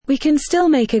We can still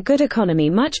make a good economy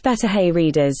much better. Hey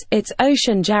readers, it's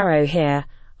Ocean Jarrow here.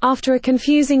 After a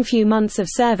confusing few months of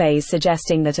surveys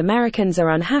suggesting that Americans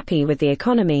are unhappy with the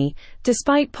economy,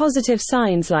 despite positive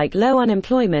signs like low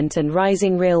unemployment and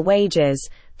rising real wages,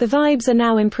 the vibes are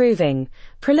now improving.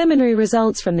 Preliminary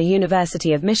results from the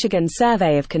University of Michigan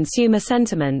Survey of Consumer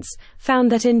Sentiments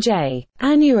found that in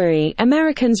January,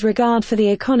 Americans' regard for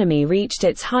the economy reached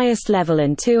its highest level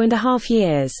in 2.5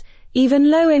 years.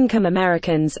 Even low-income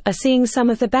Americans are seeing some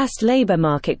of the best labor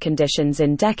market conditions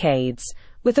in decades,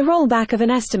 with the rollback of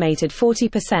an estimated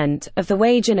 40% of the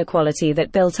wage inequality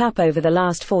that built up over the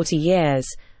last 40 years.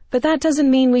 But that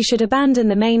doesn't mean we should abandon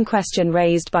the main question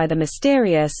raised by the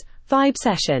mysterious vibe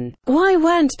session. Why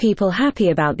weren't people happy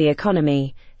about the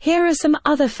economy? Here are some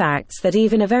other facts that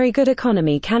even a very good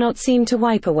economy cannot seem to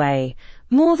wipe away.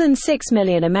 More than 6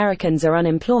 million Americans are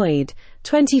unemployed.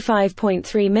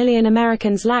 25.3 million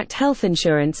Americans lacked health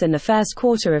insurance in the first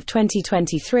quarter of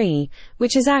 2023,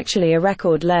 which is actually a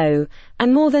record low,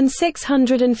 and more than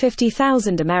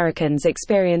 650,000 Americans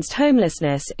experienced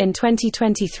homelessness in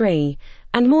 2023,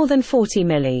 and more than 40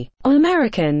 million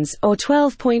Americans, or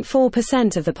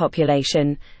 12.4% of the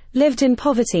population, lived in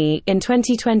poverty in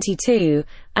 2022,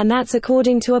 and that's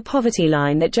according to a poverty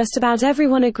line that just about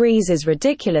everyone agrees is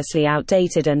ridiculously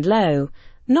outdated and low.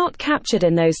 Not captured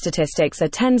in those statistics are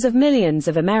tens of millions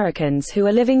of Americans who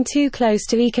are living too close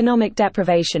to economic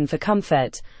deprivation for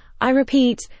comfort. I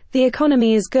repeat, the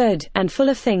economy is good and full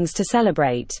of things to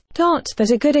celebrate.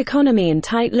 But a good economy and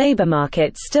tight labor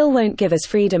markets still won't give us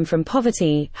freedom from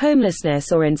poverty,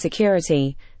 homelessness, or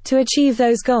insecurity. To achieve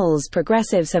those goals,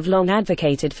 progressives have long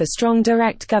advocated for strong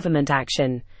direct government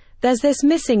action. There's this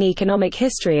missing economic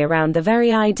history around the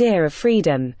very idea of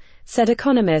freedom, said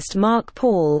economist Mark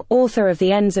Paul, author of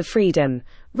The Ends of Freedom,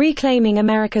 Reclaiming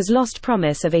America's Lost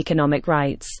Promise of Economic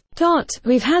Rights.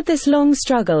 We've had this long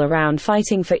struggle around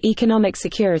fighting for economic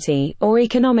security, or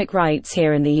economic rights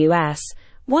here in the US.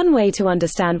 One way to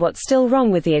understand what's still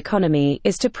wrong with the economy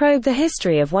is to probe the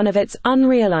history of one of its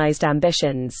unrealized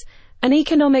ambitions, an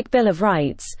economic Bill of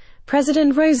Rights.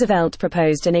 President Roosevelt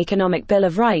proposed an economic Bill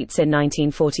of Rights in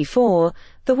 1944.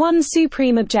 The one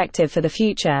supreme objective for the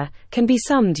future can be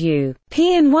summed up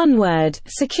in one word: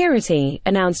 security,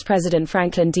 announced President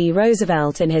Franklin D.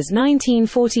 Roosevelt in his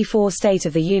 1944 State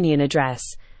of the Union address.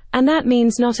 And that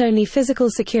means not only physical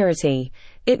security,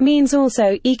 it means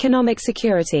also economic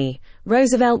security.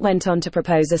 Roosevelt went on to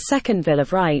propose a second Bill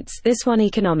of Rights, this one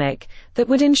economic, that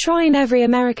would enshrine every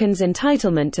American's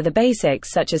entitlement to the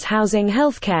basics such as housing,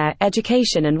 healthcare,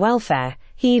 education, and welfare.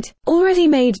 He'd already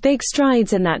made big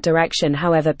strides in that direction,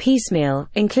 however piecemeal,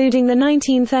 including the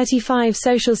 1935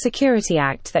 Social Security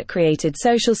Act that created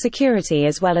Social Security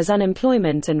as well as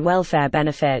unemployment and welfare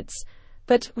benefits.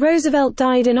 But Roosevelt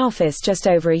died in office just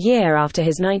over a year after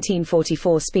his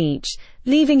 1944 speech,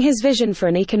 leaving his vision for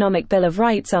an economic Bill of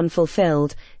Rights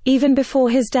unfulfilled. Even before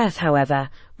his death, however,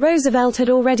 Roosevelt had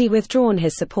already withdrawn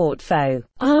his support for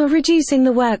reducing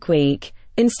the work week,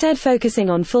 instead focusing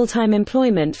on full-time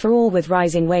employment for all with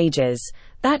rising wages.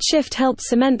 That shift helped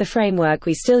cement the framework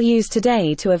we still use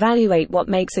today to evaluate what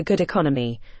makes a good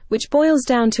economy, which boils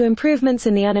down to improvements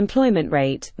in the unemployment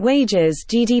rate, wages,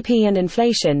 GDP, and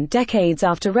inflation. Decades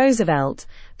after Roosevelt,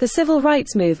 the civil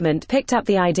rights movement picked up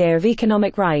the idea of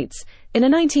economic rights. In a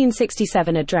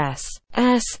 1967 address,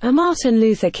 Martin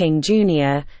Luther King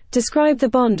Jr. described the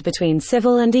bond between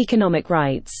civil and economic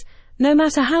rights. No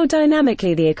matter how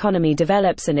dynamically the economy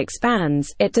develops and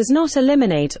expands, it does not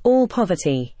eliminate all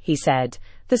poverty, he said.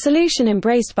 The solution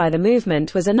embraced by the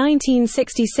movement was a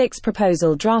 1966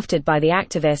 proposal drafted by the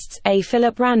activists A.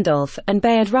 Philip Randolph and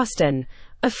Bayard Rustin,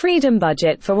 a freedom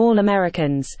budget for all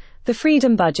Americans. The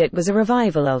Freedom Budget was a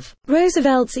revival of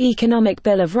Roosevelt's Economic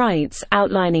Bill of Rights,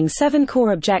 outlining 7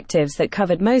 core objectives that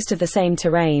covered most of the same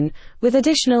terrain, with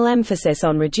additional emphasis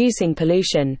on reducing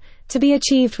pollution, to be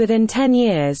achieved within 10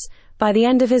 years. By the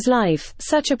end of his life,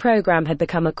 such a program had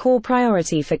become a core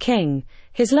priority for King.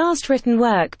 His last written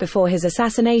work before his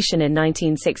assassination in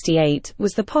 1968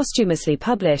 was the posthumously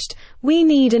published We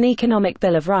Need an Economic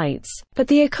Bill of Rights. But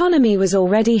the economy was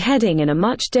already heading in a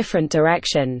much different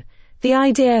direction. The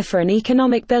idea for an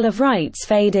economic Bill of Rights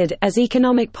faded as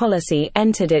economic policy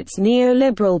entered its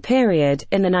neoliberal period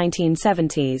in the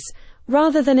 1970s.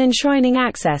 Rather than enshrining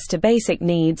access to basic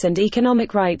needs and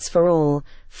economic rights for all,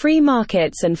 free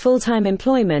markets and full-time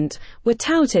employment were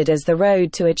touted as the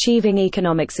road to achieving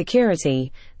economic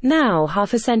security. Now,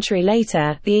 half a century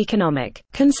later, the economic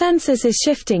consensus is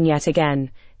shifting yet again.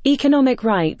 Economic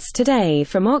rights today,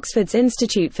 from Oxford's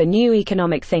Institute for New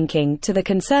Economic Thinking to the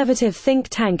conservative think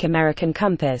tank American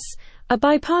Compass, A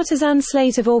bipartisan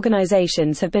slate of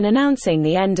organizations have been announcing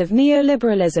the end of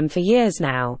neoliberalism for years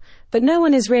now, but no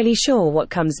one is really sure what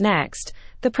comes next.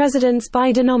 The president's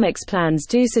Bidenomics plans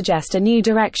do suggest a new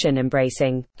direction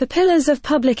embracing the pillars of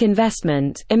public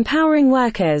investment, empowering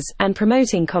workers, and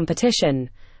promoting competition.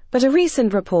 But a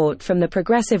recent report from the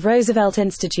Progressive Roosevelt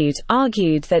Institute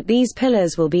argued that these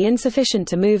pillars will be insufficient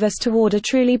to move us toward a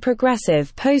truly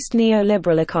progressive,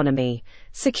 post-neoliberal economy.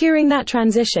 Securing that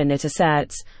transition, it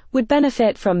asserts, would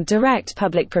benefit from direct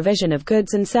public provision of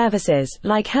goods and services,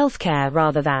 like healthcare,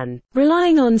 rather than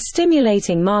relying on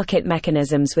stimulating market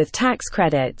mechanisms with tax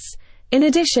credits. In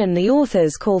addition, the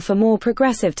authors call for more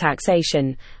progressive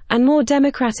taxation and more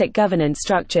democratic governance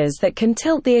structures that can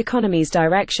tilt the economy's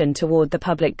direction toward the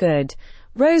public good.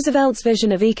 Roosevelt's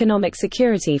vision of economic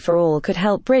security for all could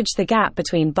help bridge the gap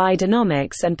between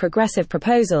Bidenomics and progressive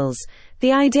proposals.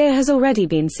 The idea has already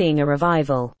been seeing a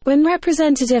revival. When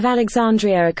Representative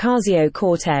Alexandria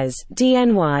Ocasio-Cortez,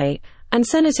 DNY, and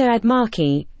Senator Ed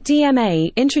Markey,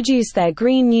 DMA, introduced their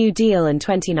Green New Deal in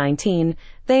 2019,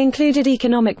 they included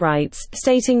economic rights,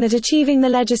 stating that achieving the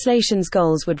legislation's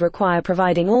goals would require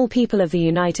providing all people of the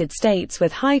United States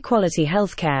with high-quality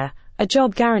health care, a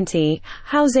job guarantee,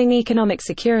 housing, economic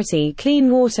security,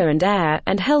 clean water and air,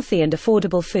 and healthy and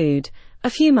affordable food. A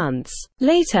few months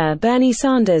later, Bernie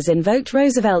Sanders invoked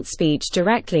Roosevelt's speech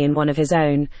directly in one of his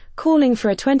own, calling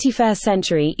for a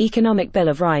 21st-century economic Bill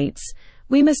of Rights.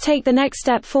 We must take the next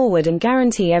step forward and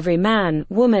guarantee every man,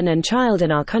 woman and child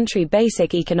in our country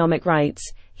basic economic rights,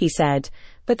 he said.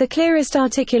 But the clearest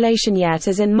articulation yet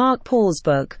is in Mark Paul's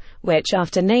book, which,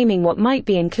 after naming what might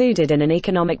be included in an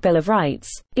economic Bill of Rights,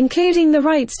 including the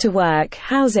rights to work,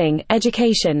 housing,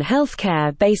 education, health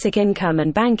care, basic income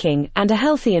and banking, and a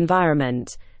healthy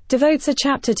environment, devotes a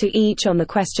chapter to each on the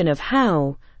question of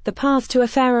how, the path to a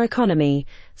fairer economy.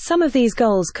 Some of these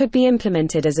goals could be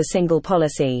implemented as a single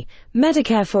policy.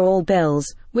 Medicare for all bills,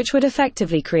 which would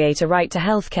effectively create a right to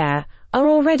health care, are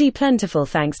already plentiful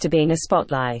thanks to being a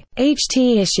spotlight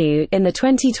issue in the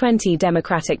 2020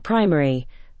 Democratic primary.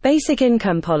 Basic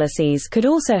income policies could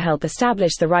also help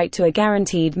establish the right to a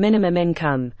guaranteed minimum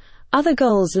income. Other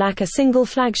goals lack a single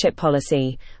flagship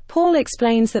policy. Paul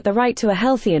explains that the right to a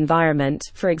healthy environment,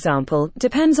 for example,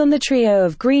 depends on the trio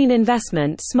of green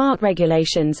investment, smart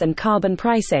regulations and carbon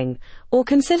pricing, or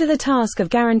consider the task of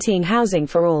guaranteeing housing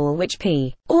for all, which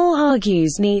Paul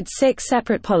argues needs 6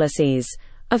 separate policies.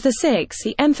 Of the 6,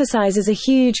 he emphasizes a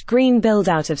huge green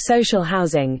build-out of social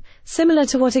housing, similar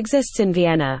to what exists in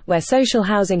Vienna, where social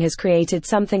housing has created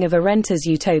something of a renter's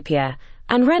utopia,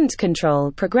 and rent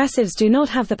control. Progressives do not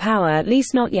have the power, at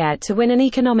least not yet, to win an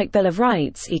economic Bill of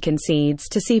Rights, he concedes.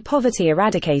 To see poverty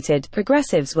eradicated,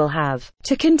 progressives will have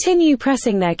to continue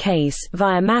pressing their case,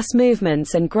 via mass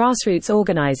movements and grassroots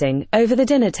organizing, over the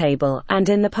dinner table, and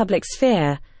in the public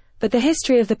sphere. But the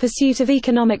history of the pursuit of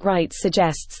economic rights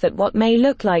suggests that what may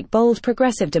look like bold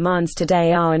progressive demands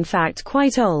today are in fact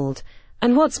quite old.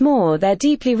 And what's more, they're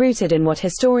deeply rooted in what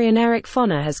historian Eric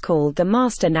Foner has called the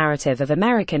master narrative of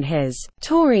American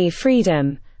Tory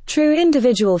freedom. True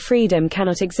individual freedom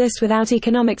cannot exist without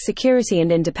economic security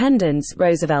and independence,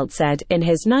 Roosevelt said in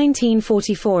his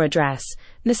 1944 address.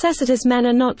 Necessitous men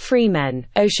are not free men.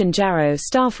 Ocean Jarrow,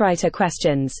 staff writer.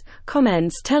 Questions,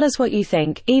 comments, tell us what you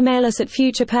think. Email us at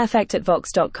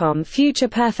futureperfect@vox.com,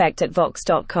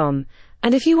 futureperfect@vox.com.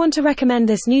 And if you want to recommend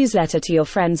this newsletter to your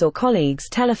friends or colleagues,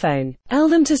 telephone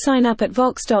them to sign up at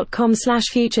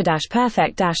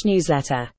vox.com/future-perfect-newsletter.